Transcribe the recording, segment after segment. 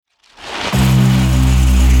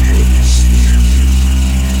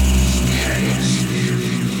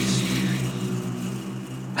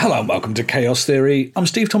Hello and welcome to Chaos Theory. I'm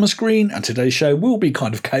Steve Thomas Green, and today's show will be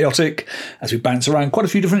kind of chaotic as we bounce around quite a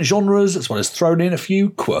few different genres as well as thrown in a few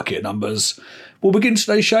quirkier numbers. We'll begin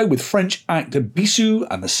today's show with French actor Bisou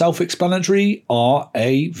and the self-explanatory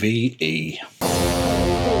R-A-V-E.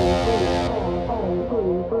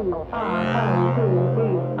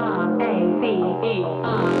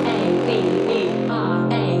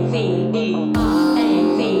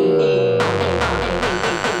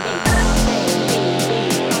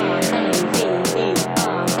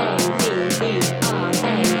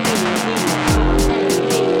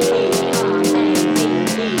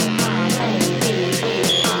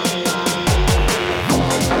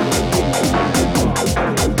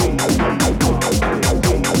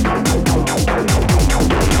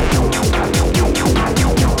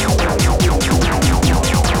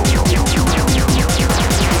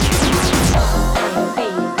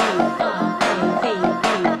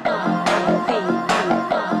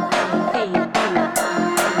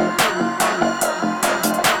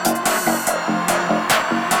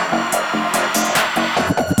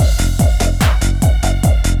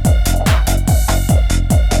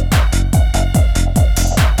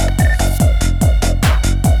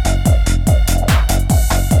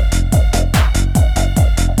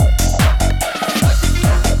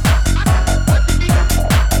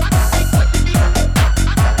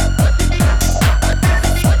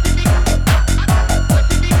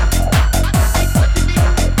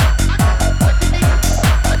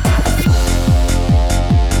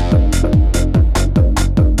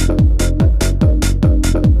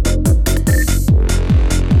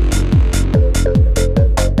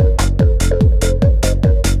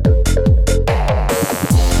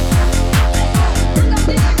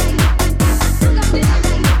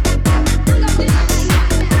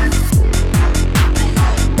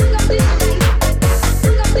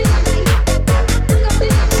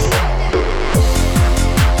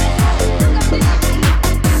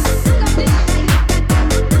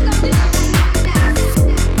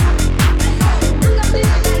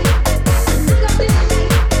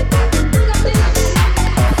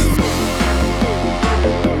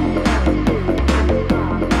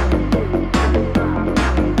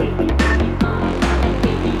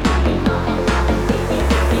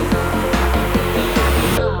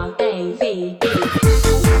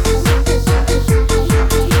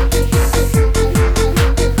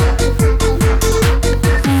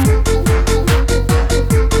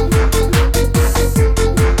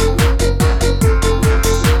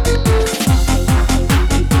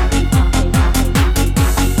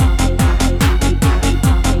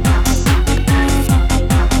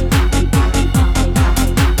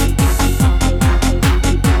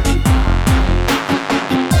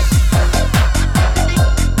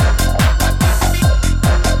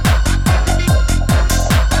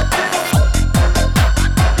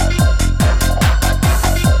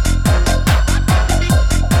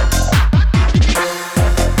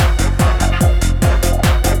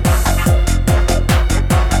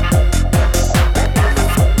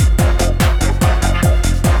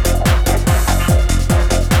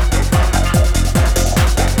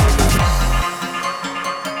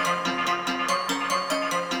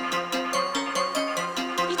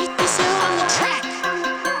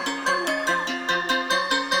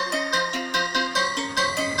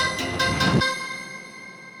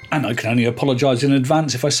 And I can only apologise in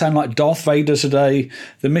advance if I sound like Darth Vader today.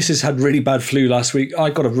 The missus had really bad flu last week. I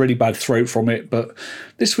got a really bad throat from it, but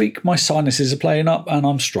this week my sinuses are playing up and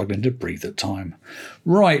I'm struggling to breathe at time.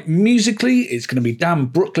 Right, musically, it's going to be Dan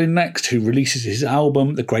Brooklyn next, who releases his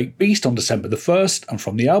album The Great Beast on December the 1st, and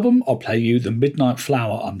from the album I'll play you The Midnight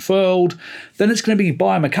Flower Unfurled. Then it's going to be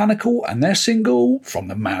Biomechanical and their single From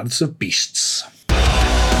the Mouths of Beasts.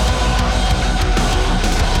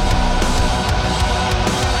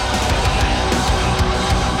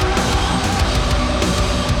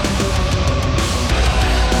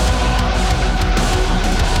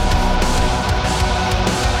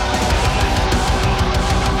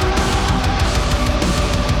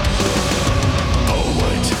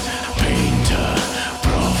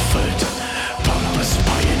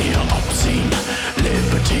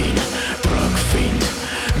 Libertine, drug fiend,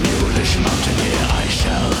 mulish mountaineer.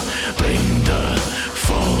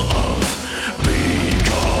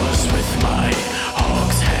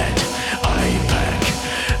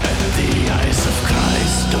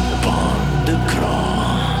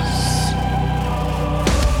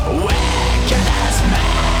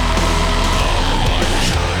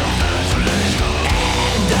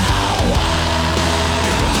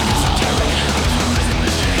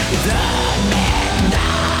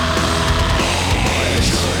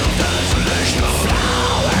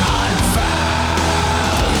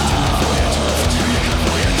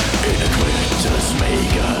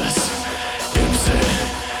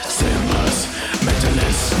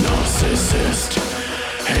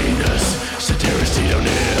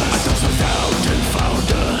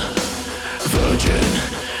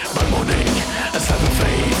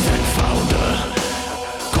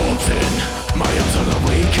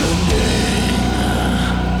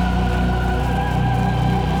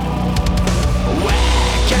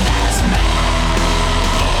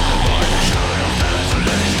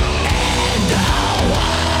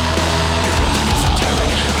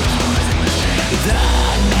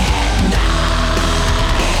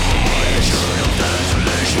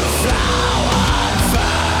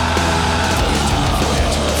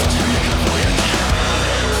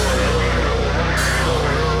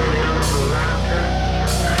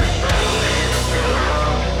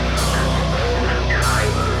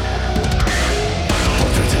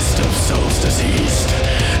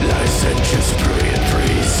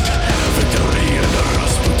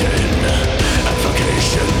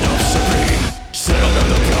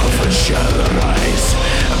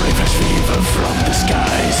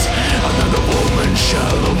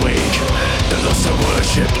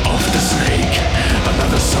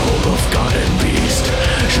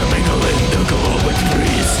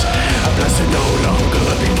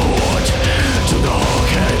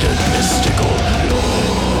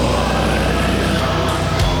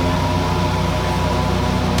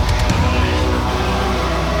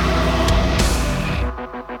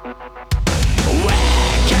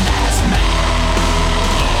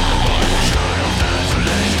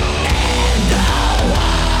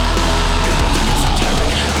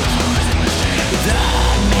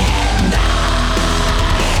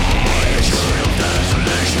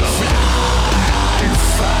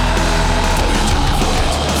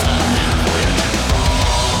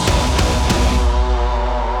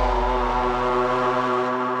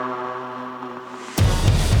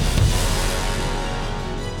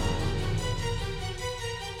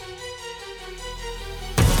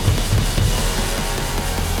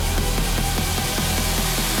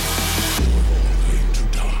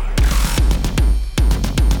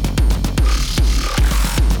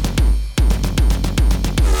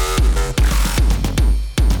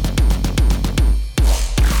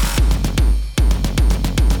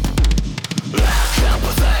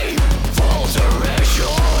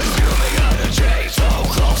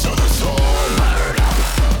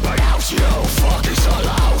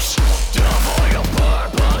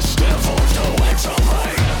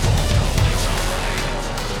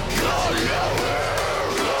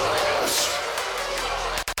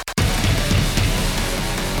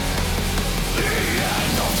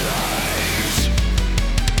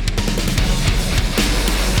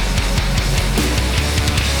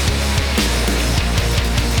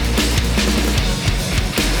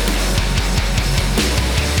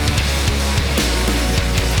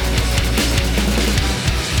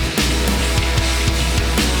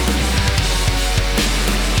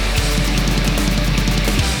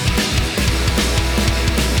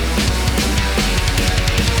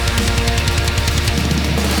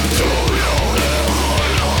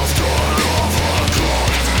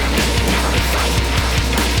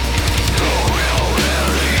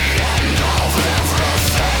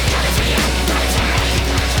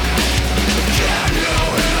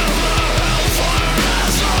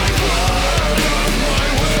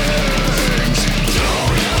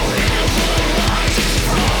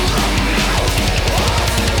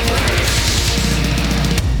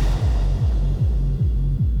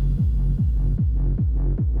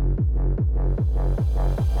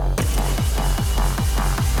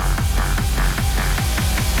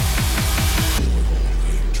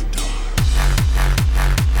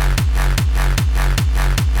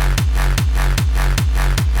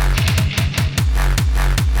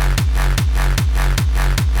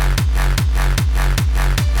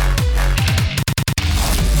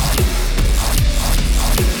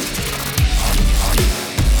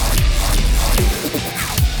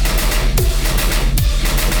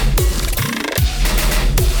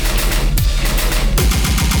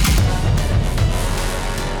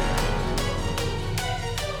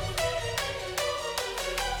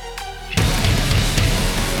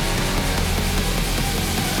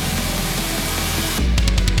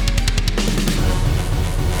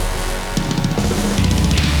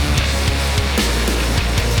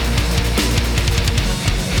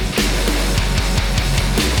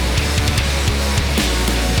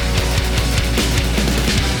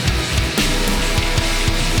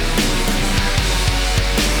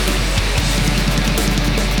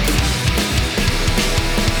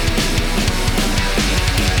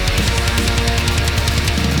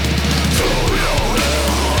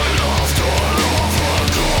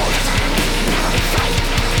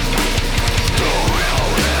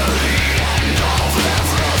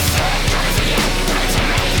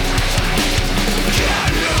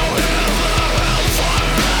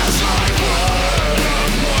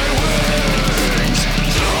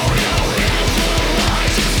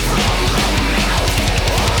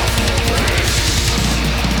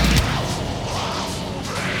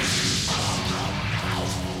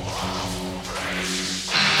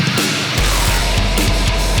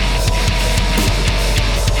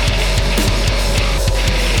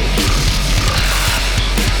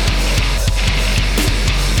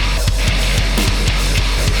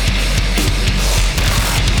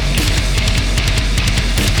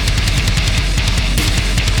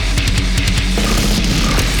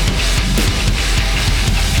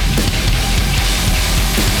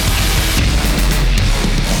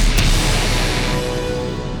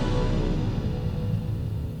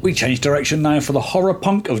 We change direction now for the horror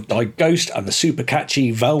punk of Die Ghost and the super catchy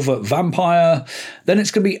Velvet Vampire. Then it's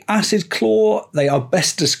going to be Acid Claw. They are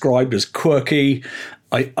best described as quirky.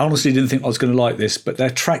 I honestly didn't think I was going to like this, but their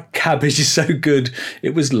track Cabbage is so good,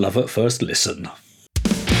 it was love at first listen.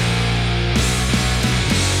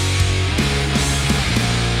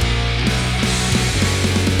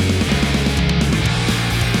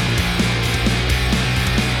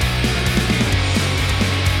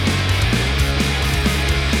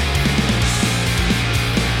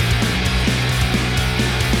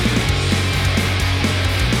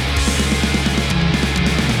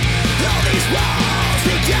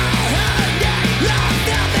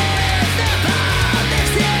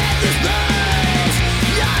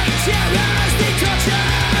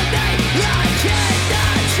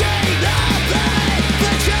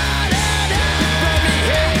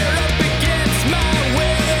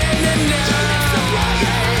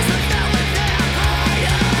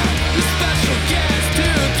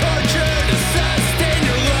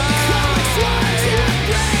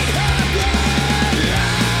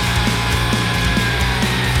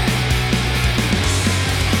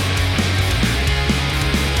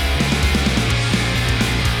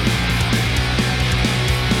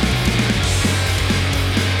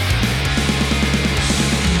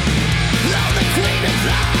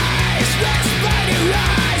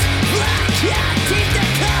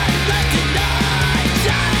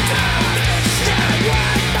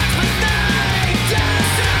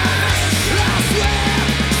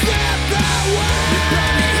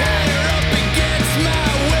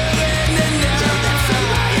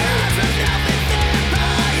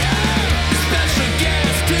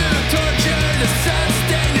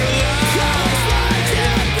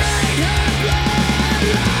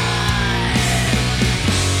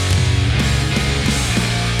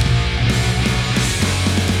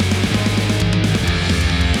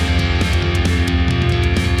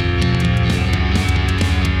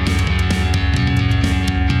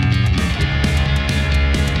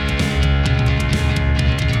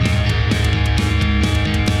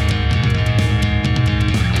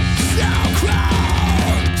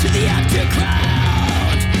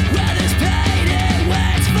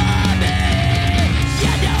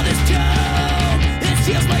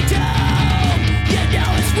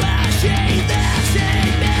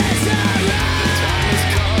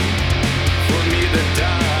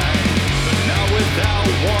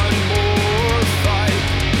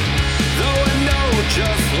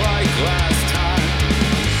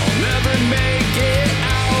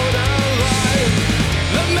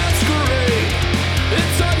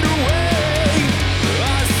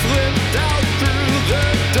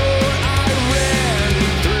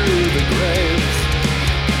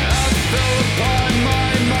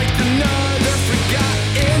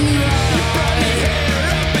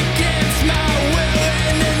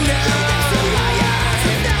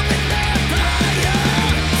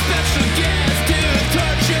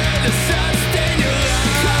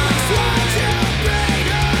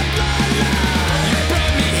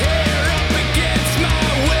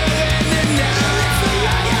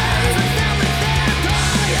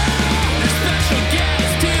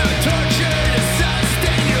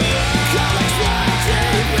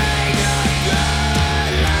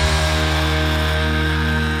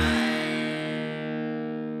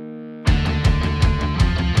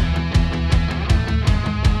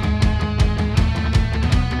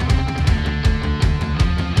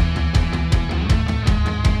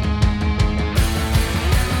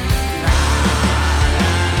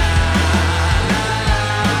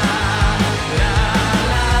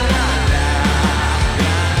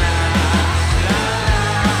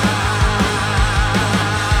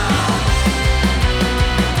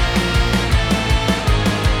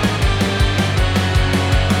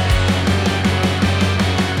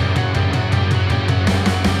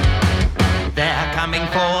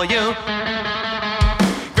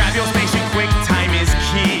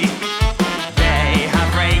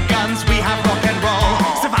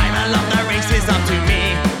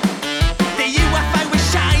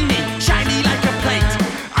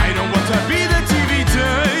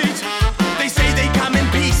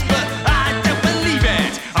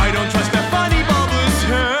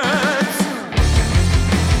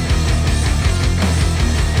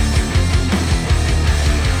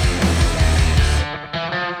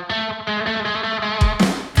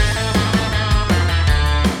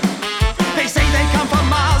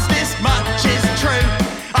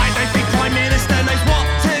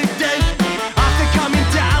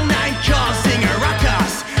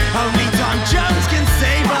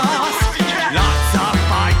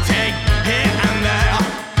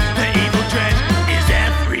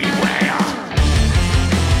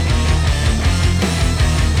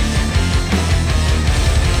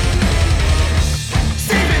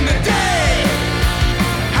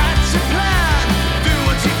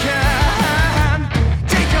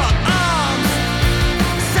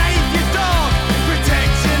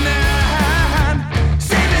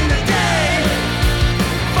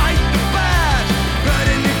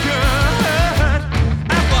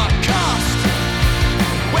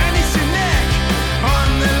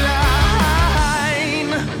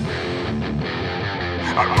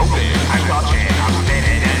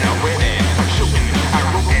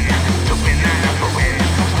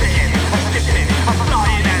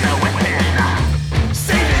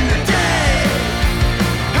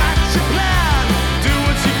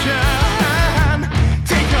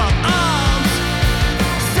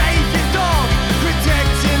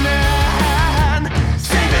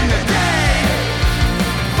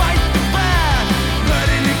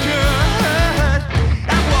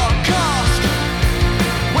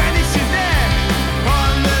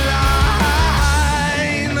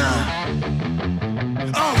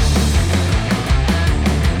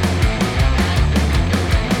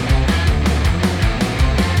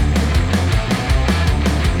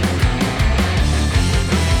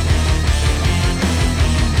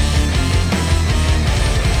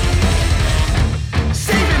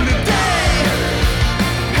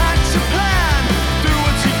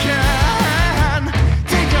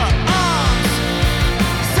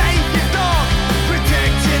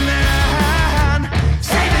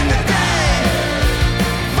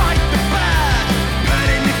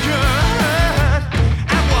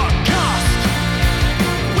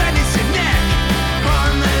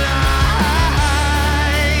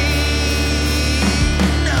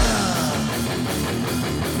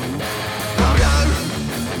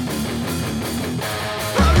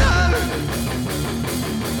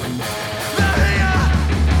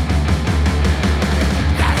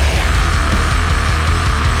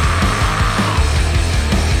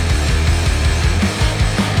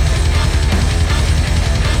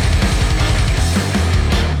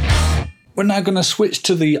 We're now going to switch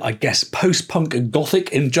to the, I guess, post-punk gothic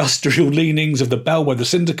industrial leanings of the Bellwether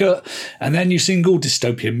Syndicate, and their new single,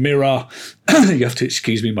 Dystopian Mirror. You have to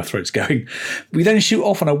excuse me, my throat's going. We then shoot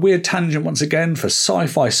off on a weird tangent once again for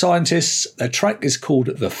Sci-Fi Scientists. Their track is called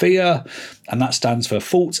The Fear, and that stands for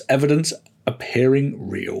False Evidence Appearing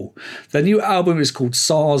Real. Their new album is called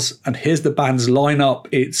SARS, and here's the band's lineup.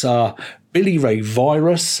 It's Billy Ray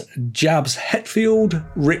Virus, Jabs Hetfield,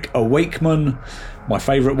 Rick Awakeman, my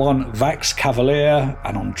favourite one, Vax Cavalier,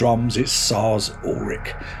 and on drums it's SARS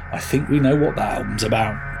Ulrich. I think we know what that album's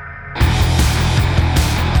about.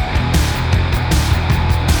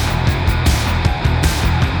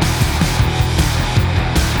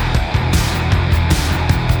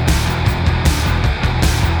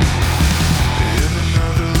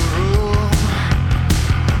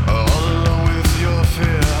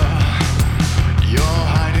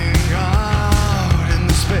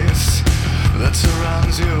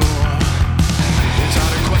 Surrounds you. It's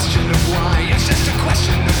not a question of why, it's just a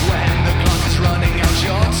question of when. The clock is running out,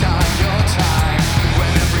 you're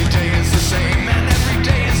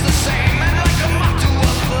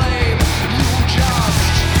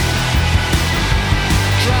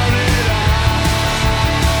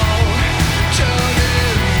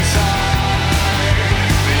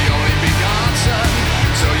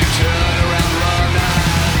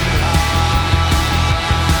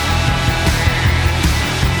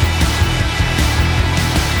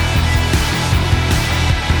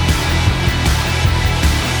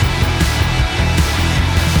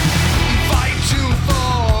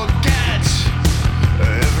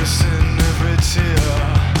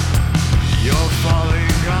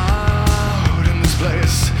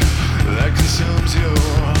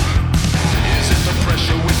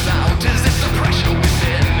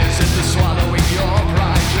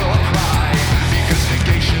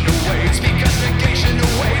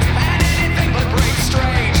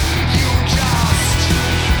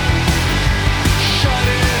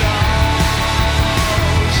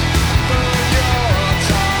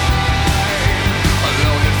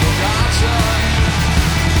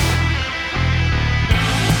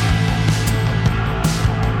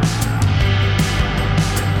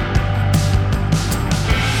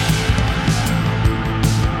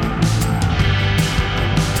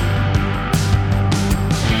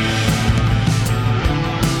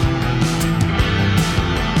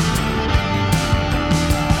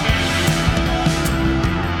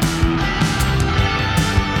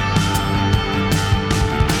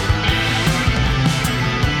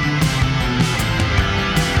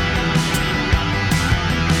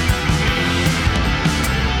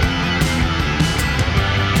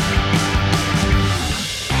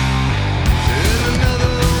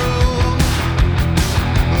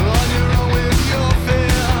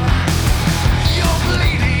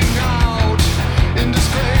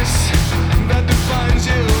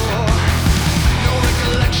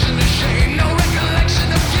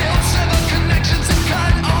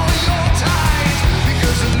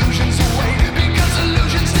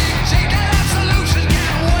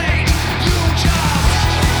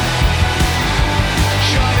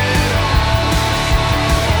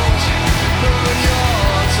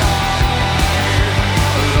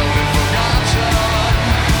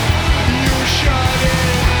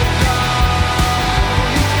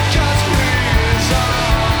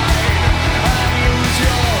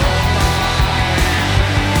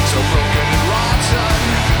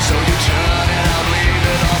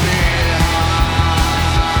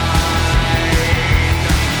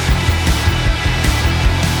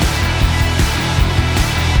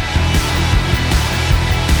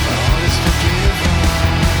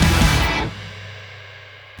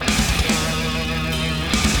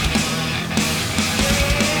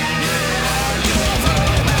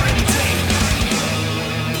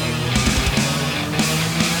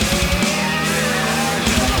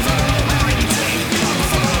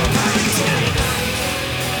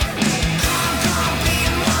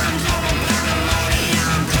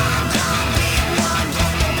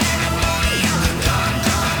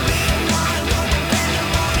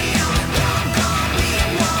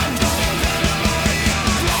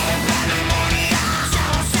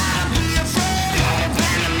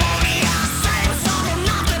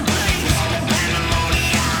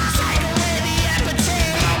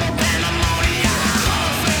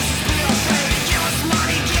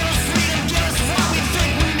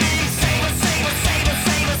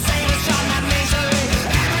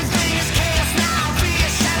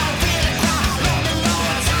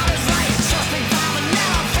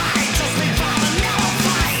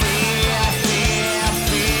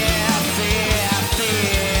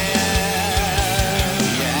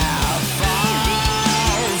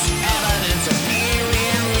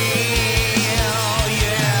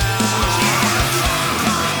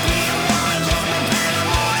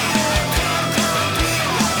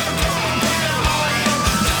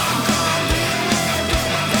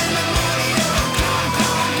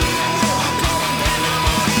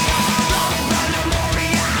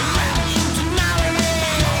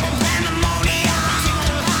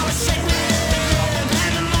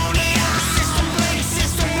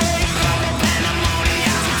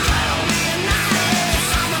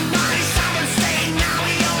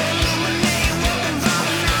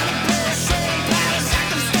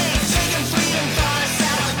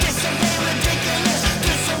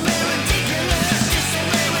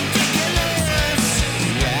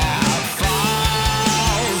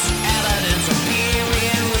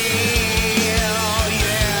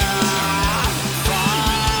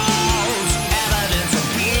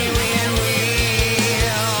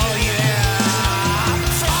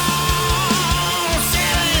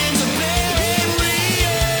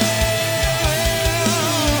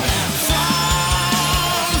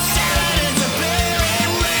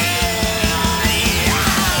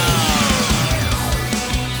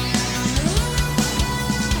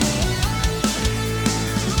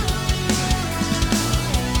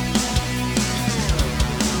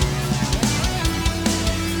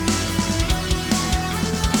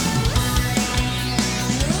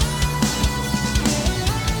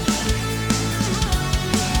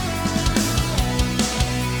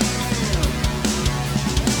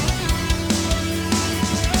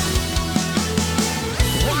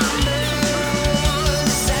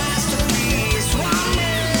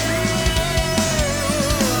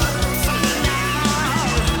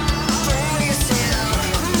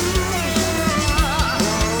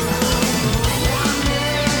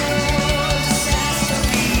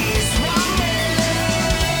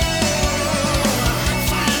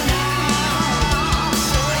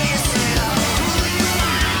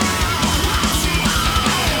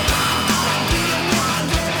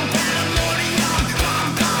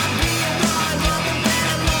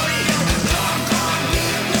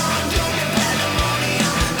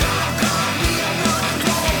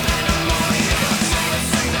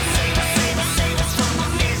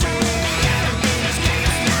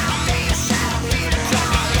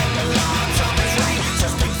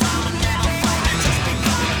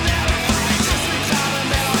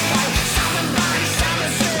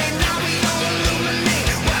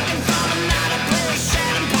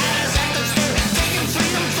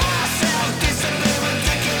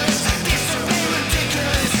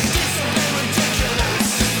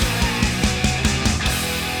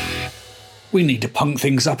We need to punk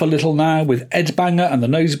things up a little now with Ed Banger and the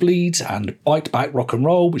Nosebleeds and Bite Back Rock and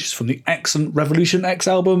Roll, which is from the excellent Revolution X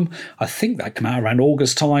album. I think that came out around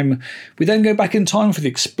August time. We then go back in time for the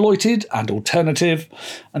Exploited and Alternative.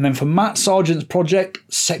 And then for Matt Sargent's project,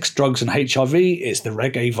 Sex, Drugs and HIV, it's the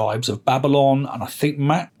reggae vibes of Babylon. And I think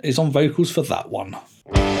Matt is on vocals for that one.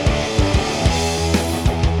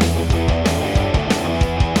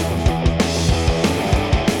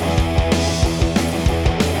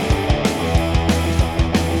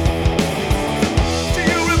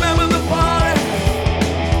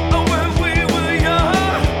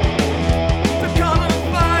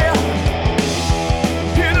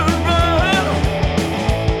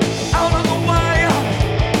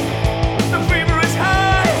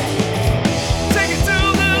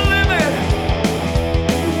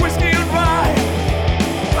 Wish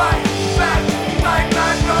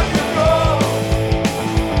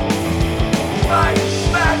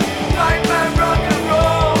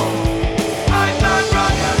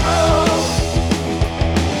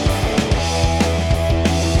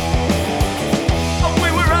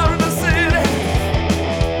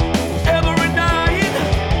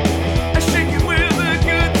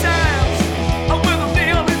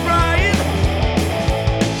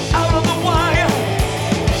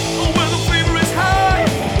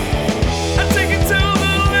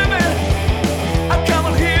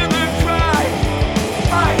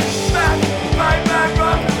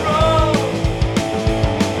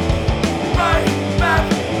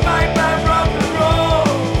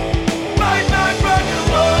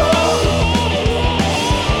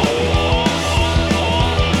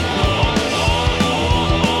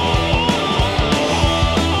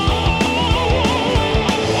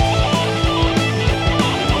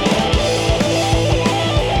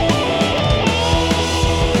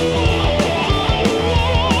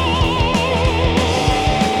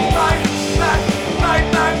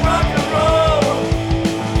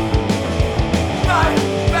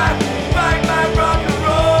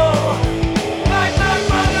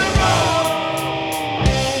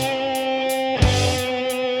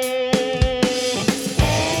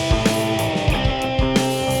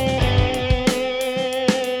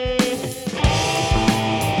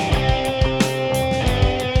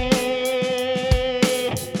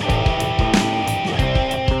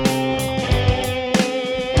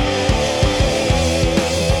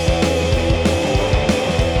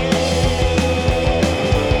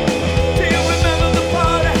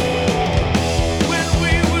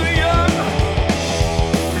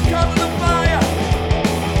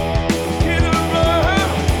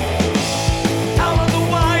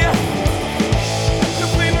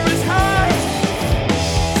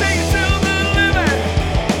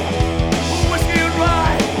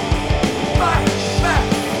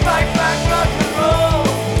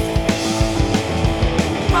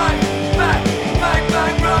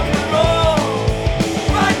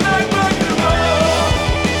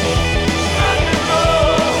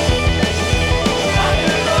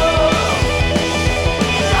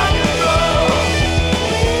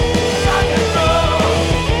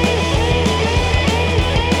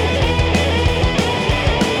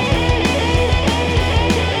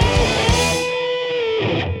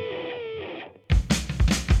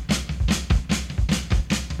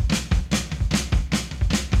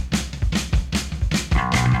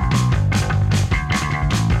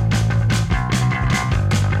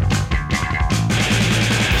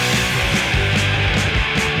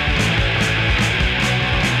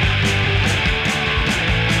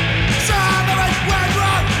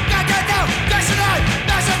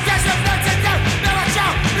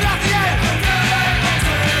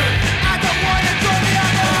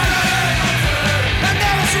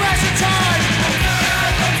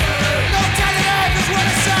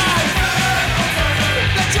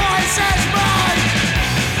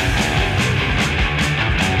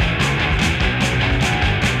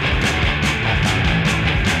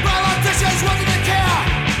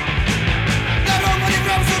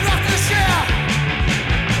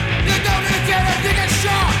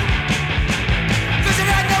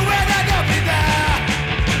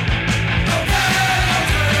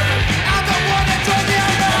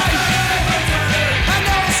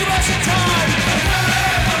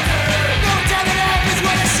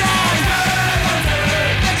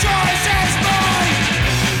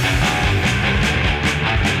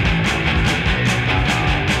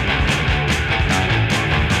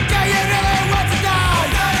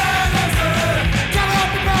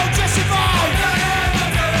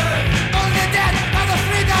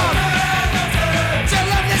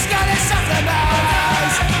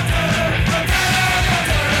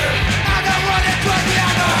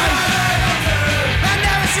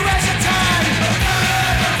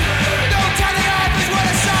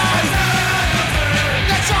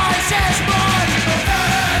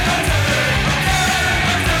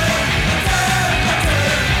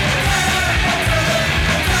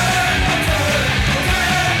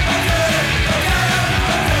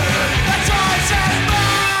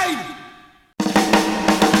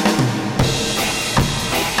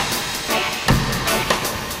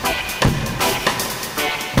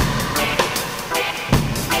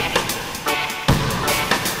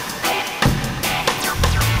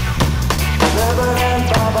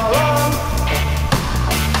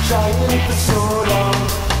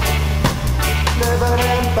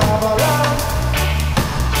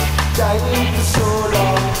dying for so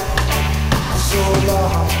long, so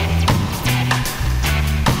long.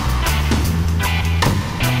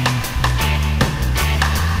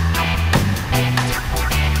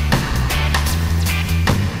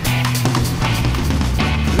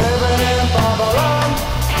 Living in Babylon,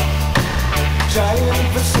 dying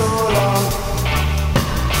for so long.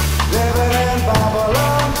 Living in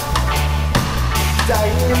Babylon,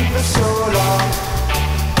 dying for so long,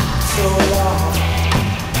 so long,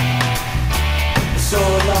 so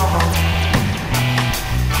long.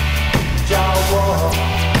 Jawa,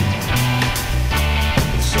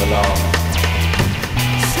 so long.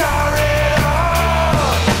 Scar it up.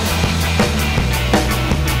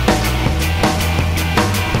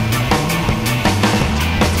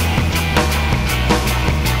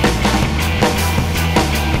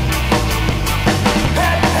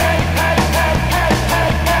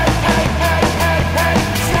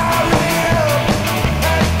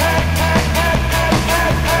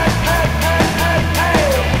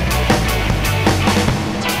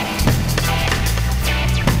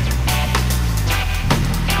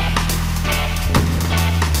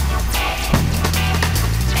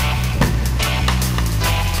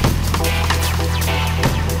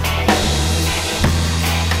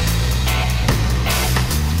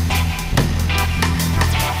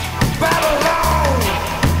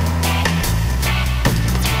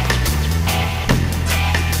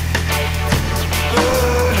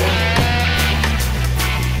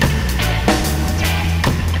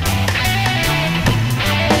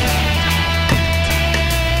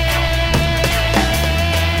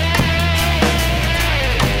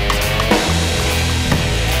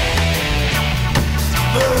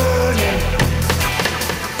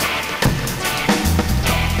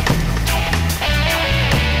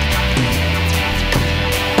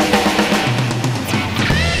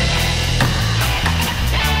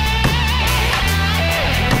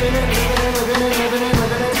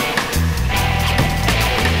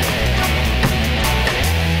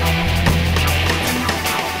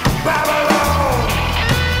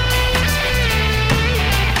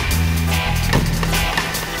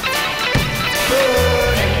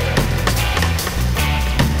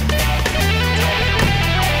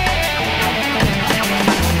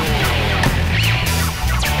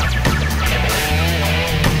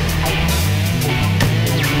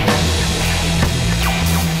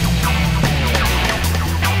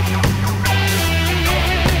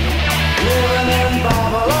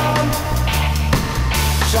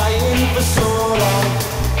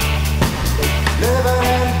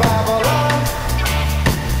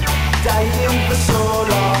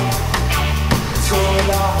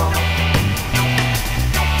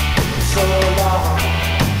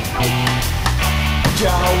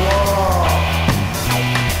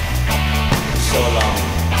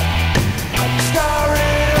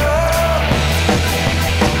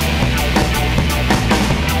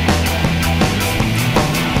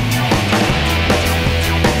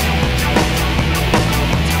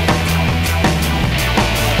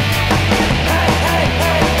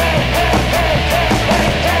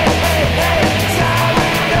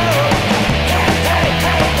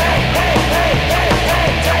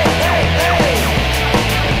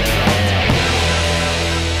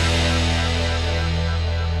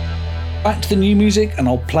 Back to the new music, and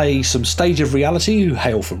I'll play some Stage of Reality, who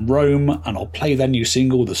hail from Rome, and I'll play their new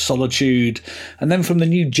single, The Solitude. And then from the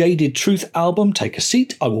new Jaded Truth album, Take a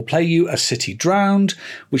Seat, I will play you A City Drowned,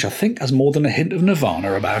 which I think has more than a hint of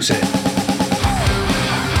Nirvana about it.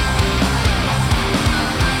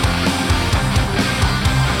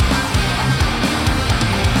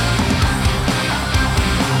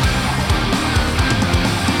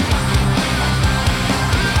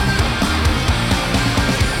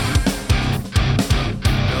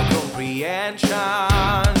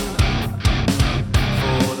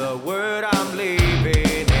 For the word I'm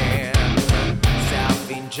living in,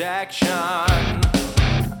 self-injection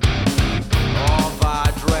of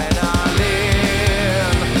adrenaline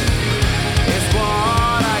is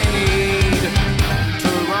what I need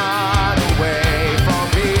to run away from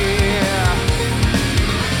here.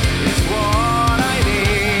 It's what I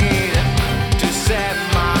need to set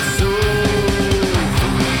my soul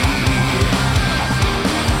free.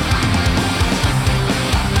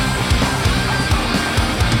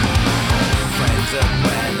 Friends and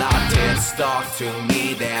relatives talk to me,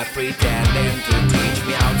 they're pretending to teach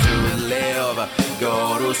me how to live.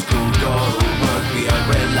 Go to school, go to work, be a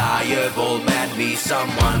reliable man, be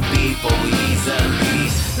someone people easily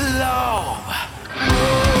love.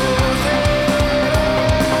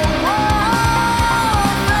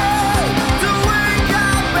 To wake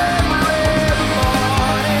up every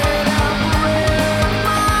morning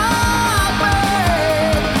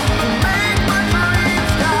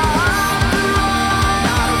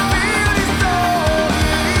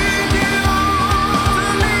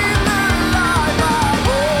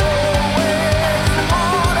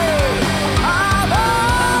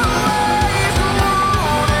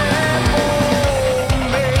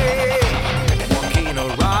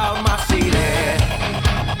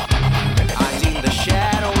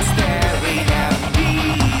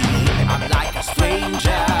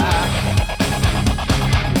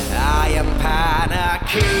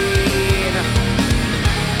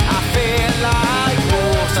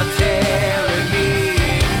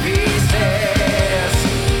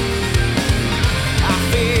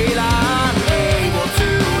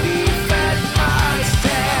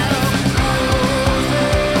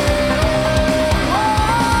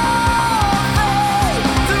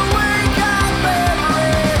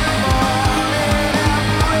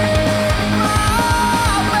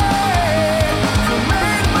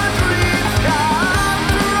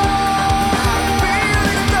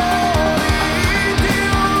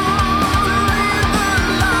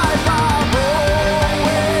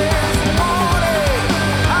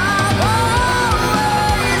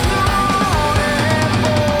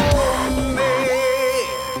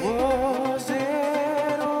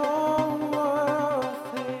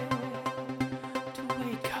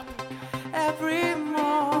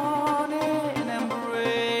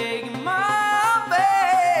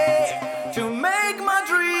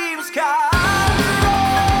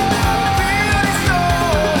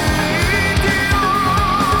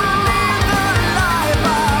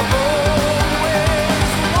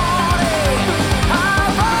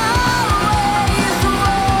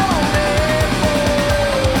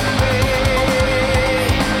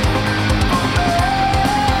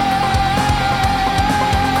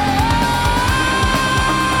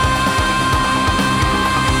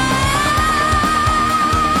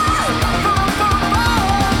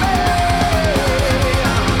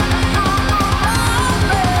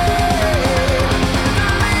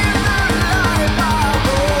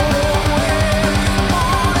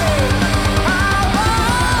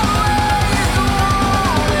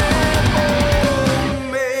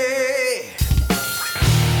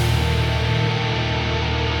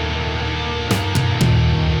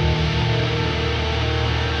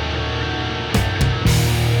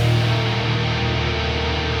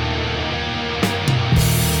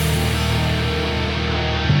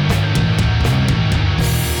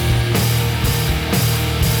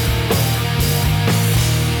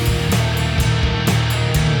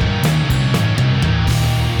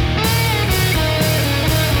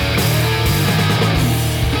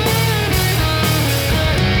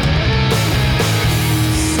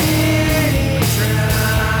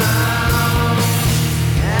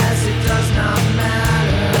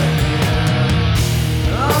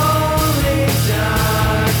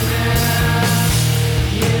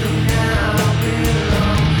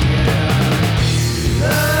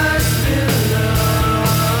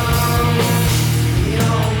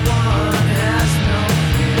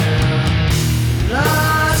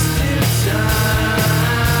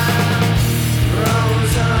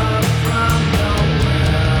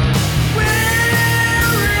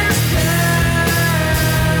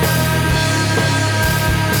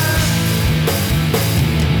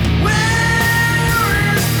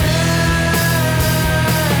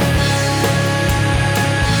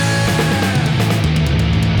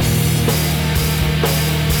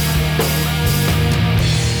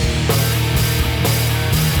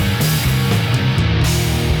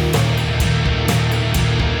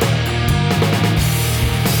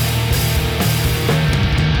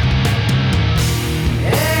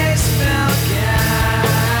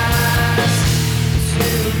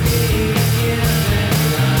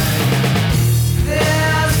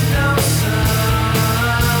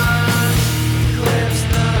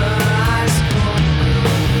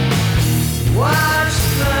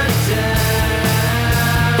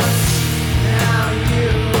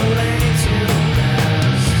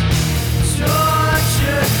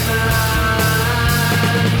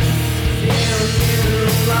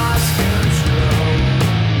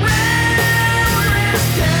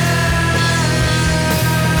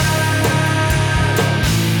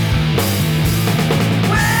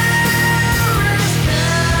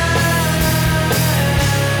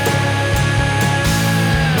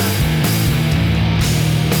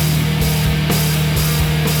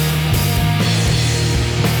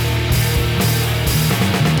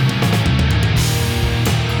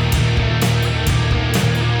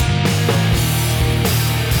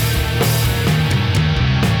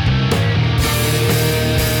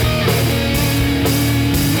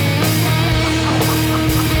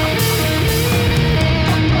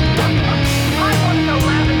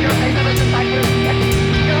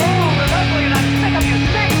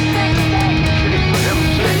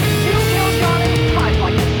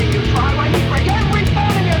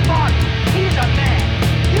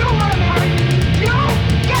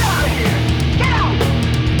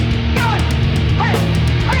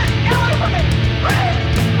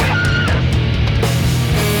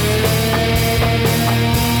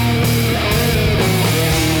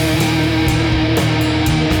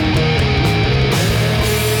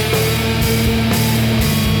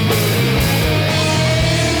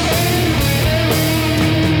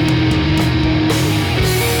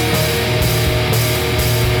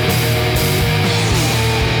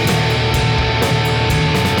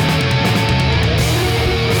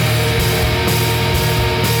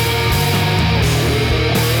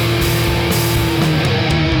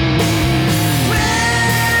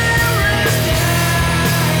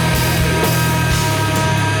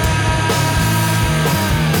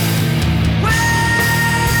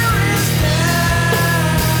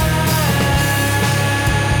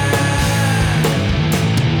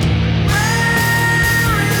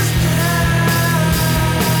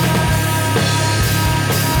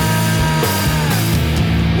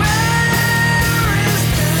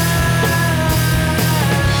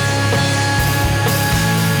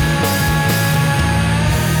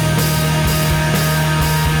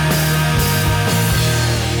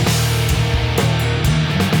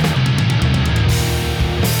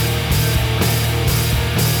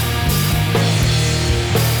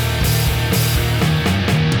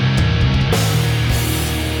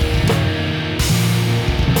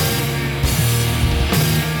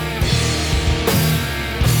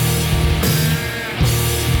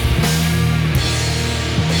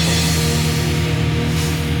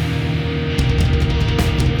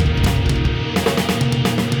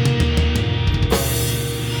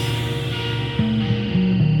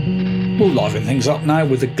liven things up now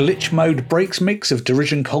with the Glitch Mode Breaks mix of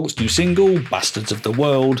Derision Cult's new single, Bastards of the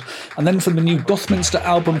World, and then from the new Gothminster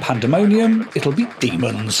album Pandemonium, it'll be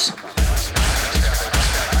Demons.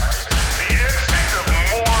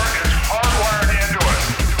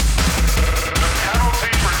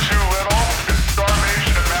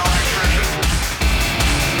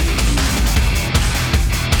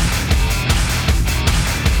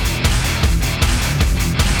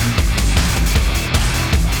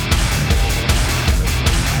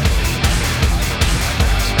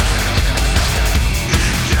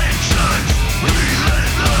 Intentions,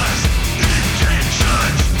 relentless.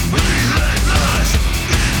 Intentions, relentless.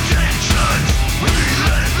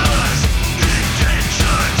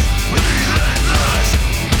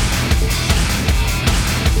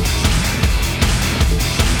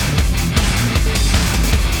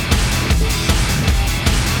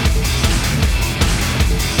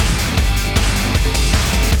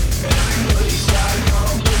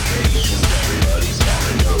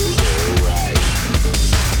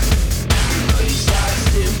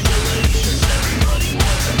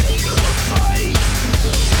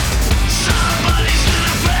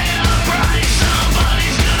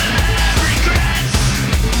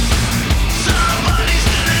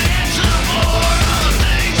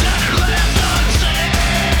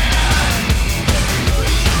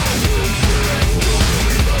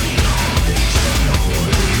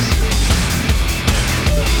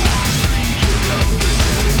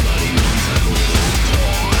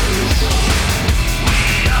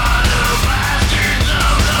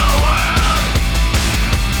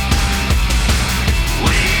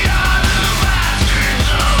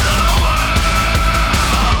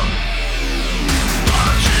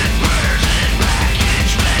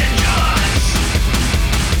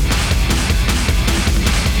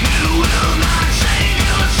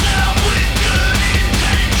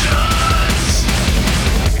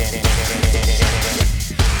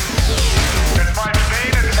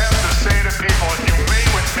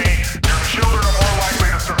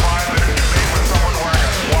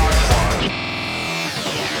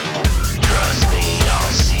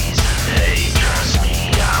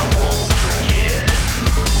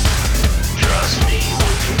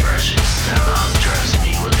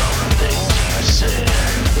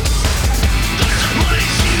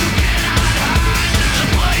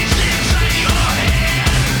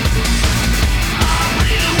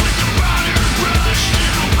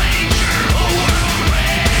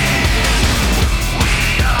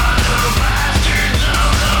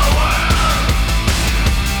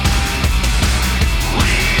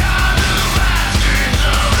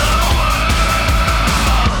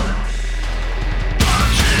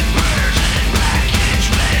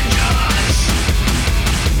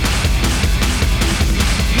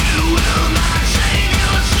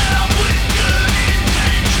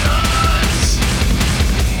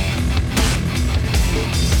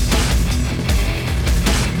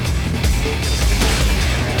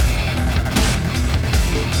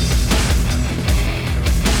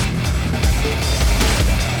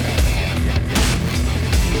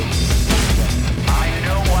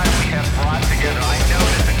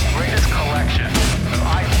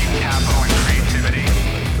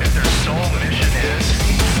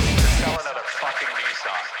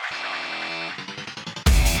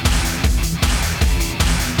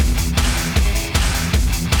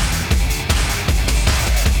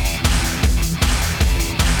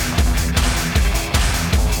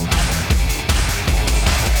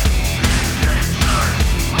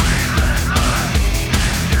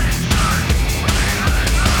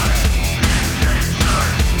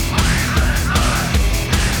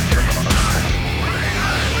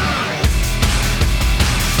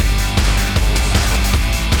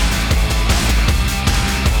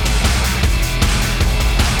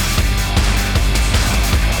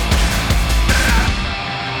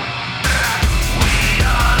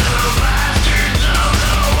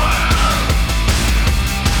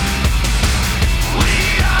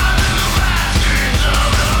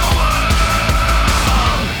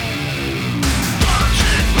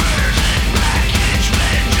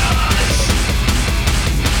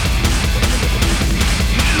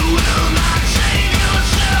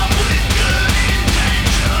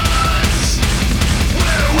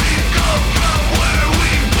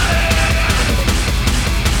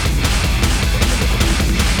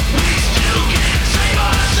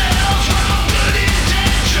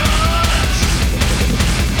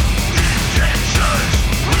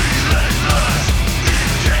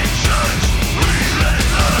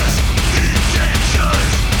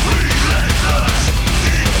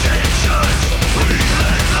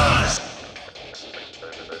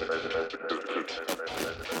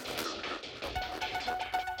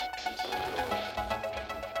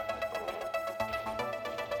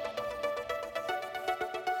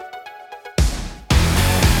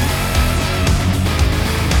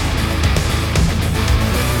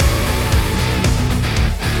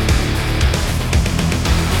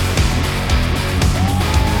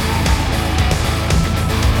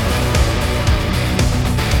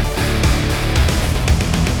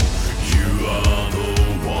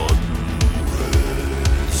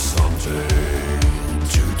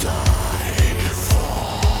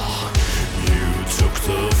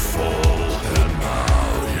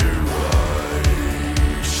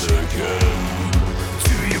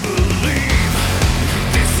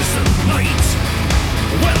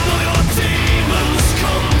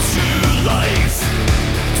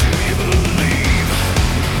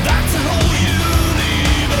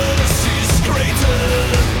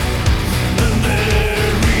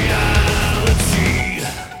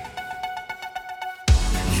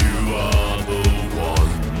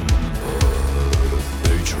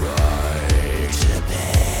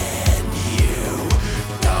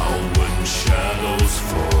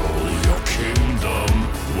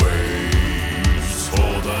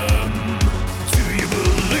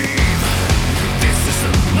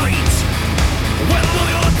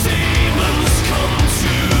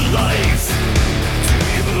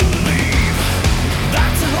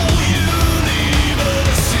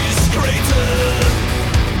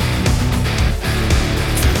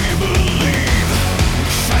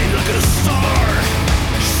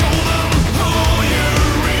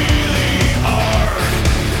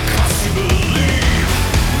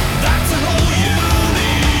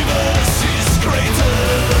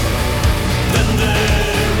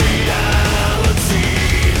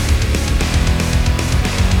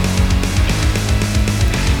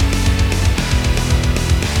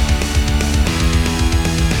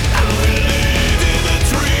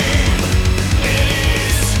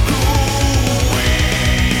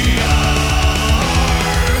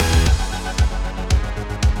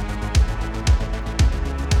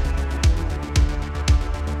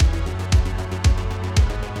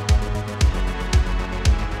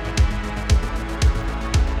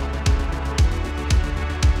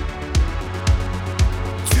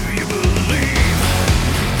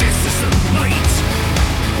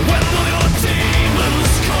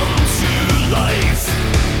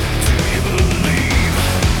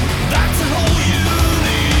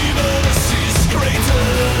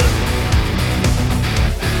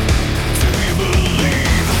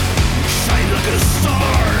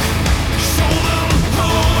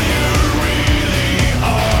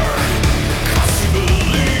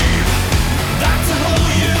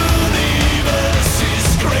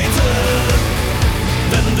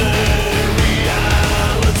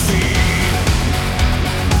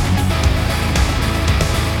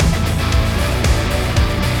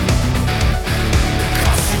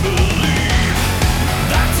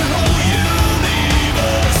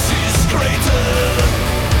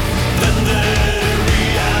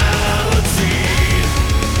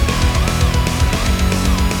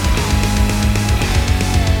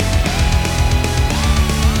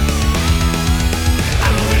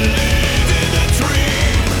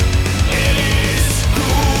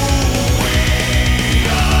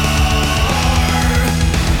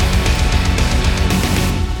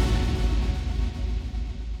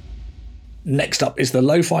 Next up is the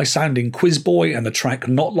lo-fi sounding Quiz Boy and the track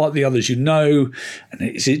Not Like the Others You Know. And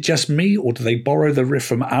is it just me, or do they borrow the riff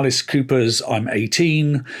from Alice Cooper's I'm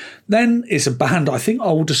 18? Then is a band I think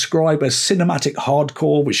I will describe as cinematic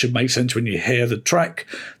hardcore, which should make sense when you hear the track.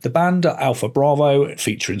 The band are Alpha Bravo,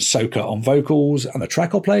 featuring Soka on vocals, and the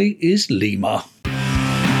track I'll play is Lima.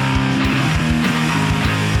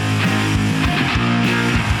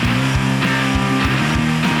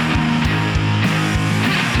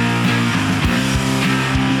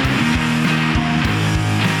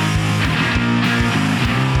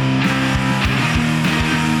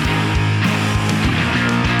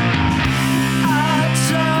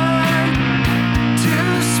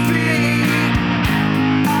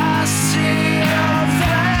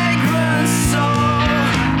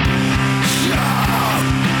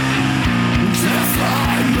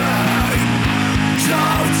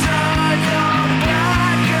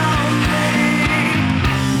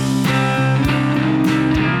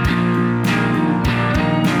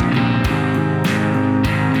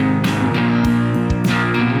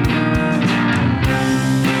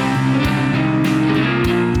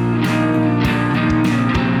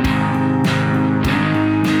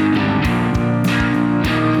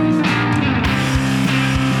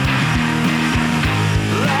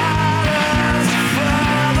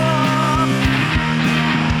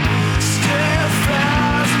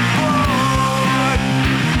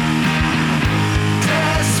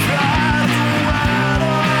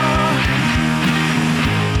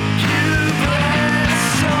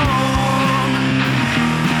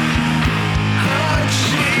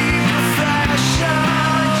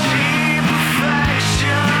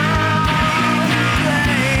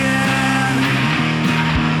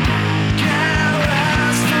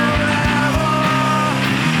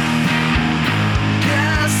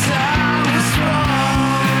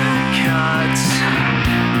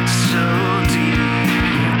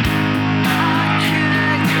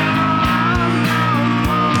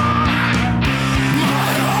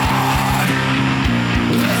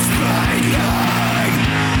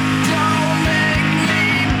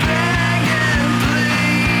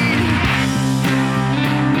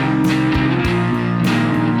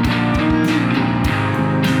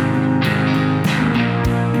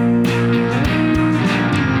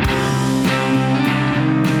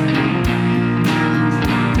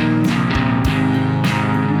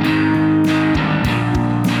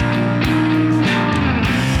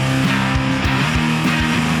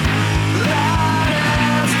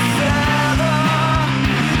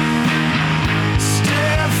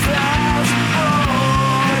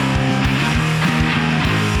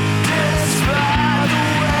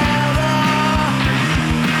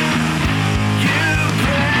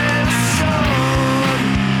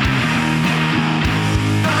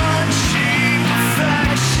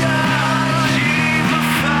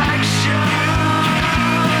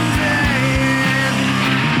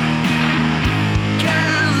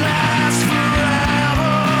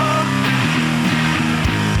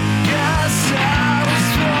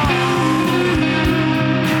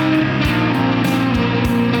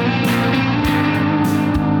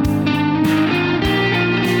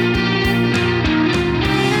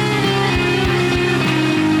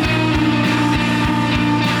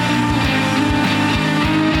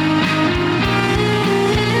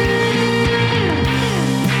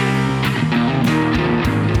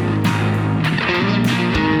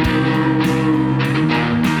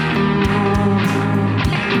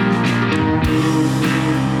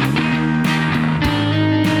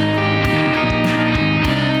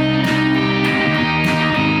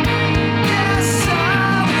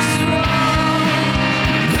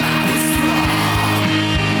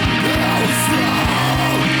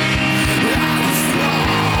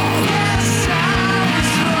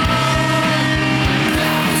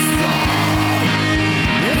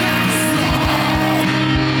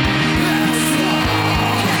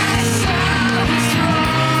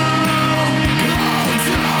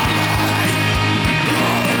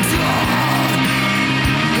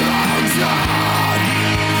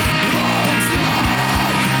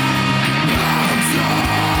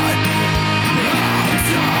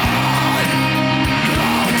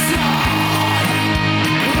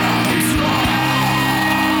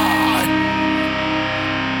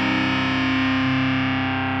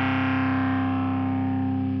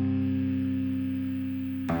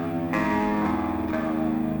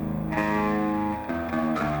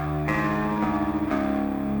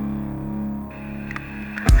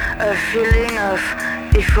 A feeling of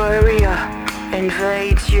euphoria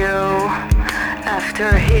invades you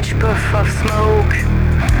after each puff of smoke,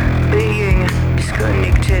 being discovered.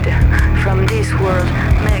 disconnected from this world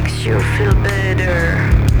makes you feel better.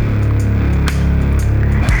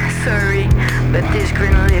 Sorry, but this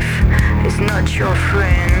green leaf is not your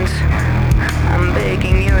friend. I'm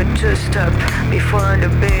begging you to stop before the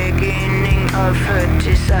beginning of a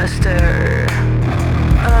disaster.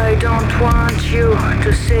 I don't want you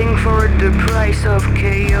to sing for the price of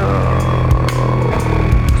chaos.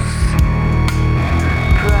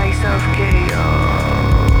 Price of chaos.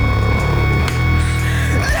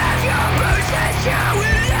 If your possession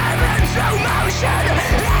will live in slow motion,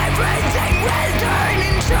 everything will turn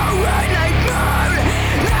into a nightmare.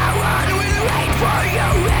 No one will wait for you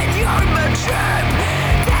in your bedroom.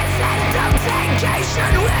 This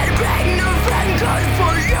intoxication will bring nothing good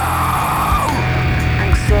for you.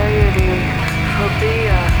 Anxiety,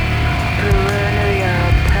 phobia, paranoia,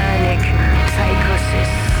 panic,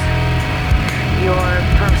 psychosis. Your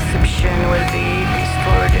perception will be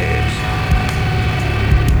distorted.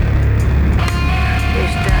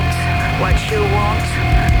 Is that what you want?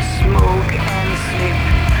 Smoke and sleep,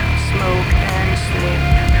 smoke and sleep.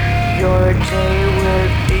 Your day will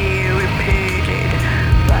be repeated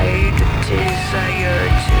by the desire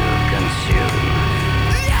to consume.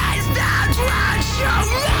 Is that what you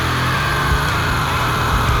want?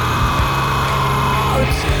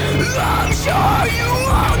 I'm sure you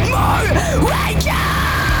want more. Wake up!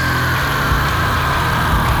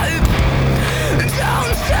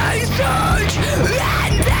 Don't stay stuck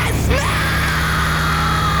in this mess.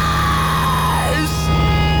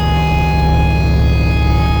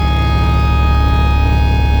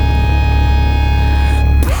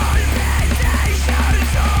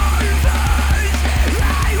 Palpitations on face.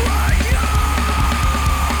 I want you.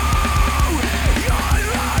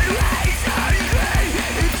 You're always angry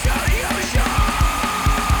until you shine.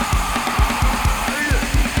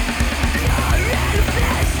 Your life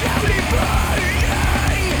is slowly burning.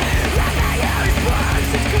 Like I use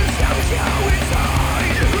words, it consumes you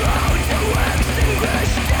inside. How to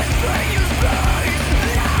extinguish this strange place.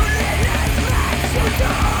 Loneliness makes you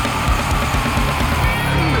dumb.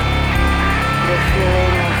 The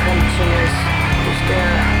feeling of emptiness is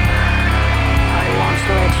there. I won't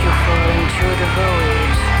let you fall into the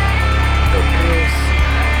void. But please,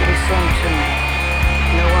 listen to me.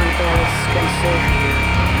 No one else can save you.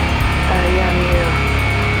 I am you.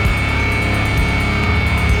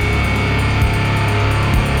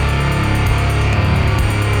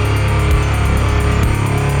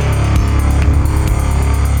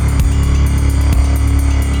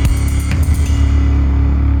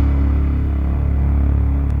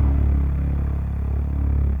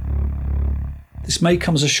 This may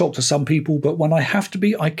come as a shock to some people, but when I have to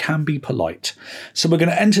be, I can be polite. So we're going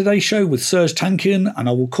to end today's show with Serj Tankian, and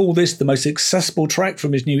I will call this the most accessible track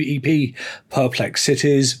from his new EP, Perplex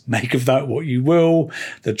Cities. Make of that what you will.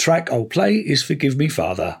 The track I'll play is Forgive Me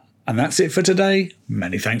Father. And that's it for today.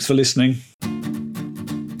 Many thanks for listening.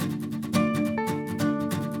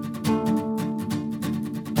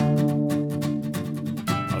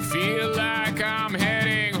 I feel like I'm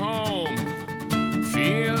heading home.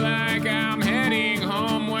 Feel like I'm heading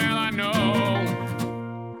home. Well, I know.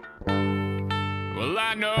 Well,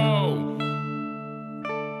 I know.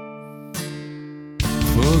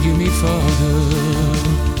 Forgive me, Father.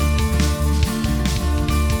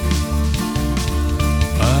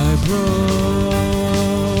 I broke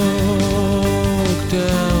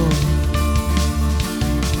down.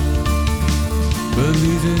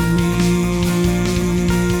 Believe in me,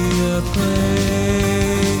 I pray.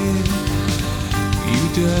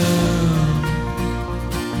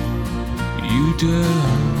 You down.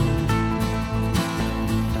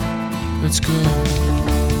 Let's go.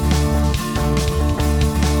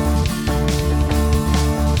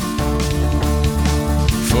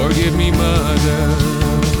 Forgive me, Mother.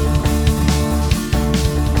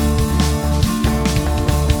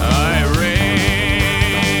 I rain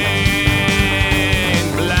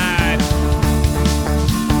blood.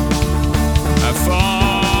 I fall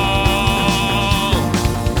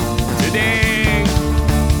today.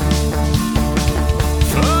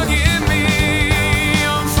 Forgive me,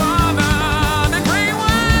 oh Father, the Great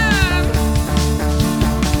One.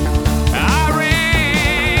 I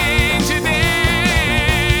rain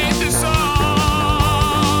today to solve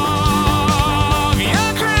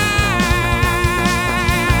your crimes,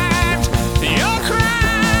 your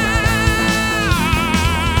crime.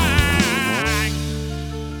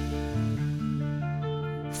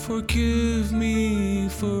 Forgive me,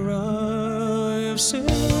 for I have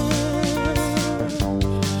sinned.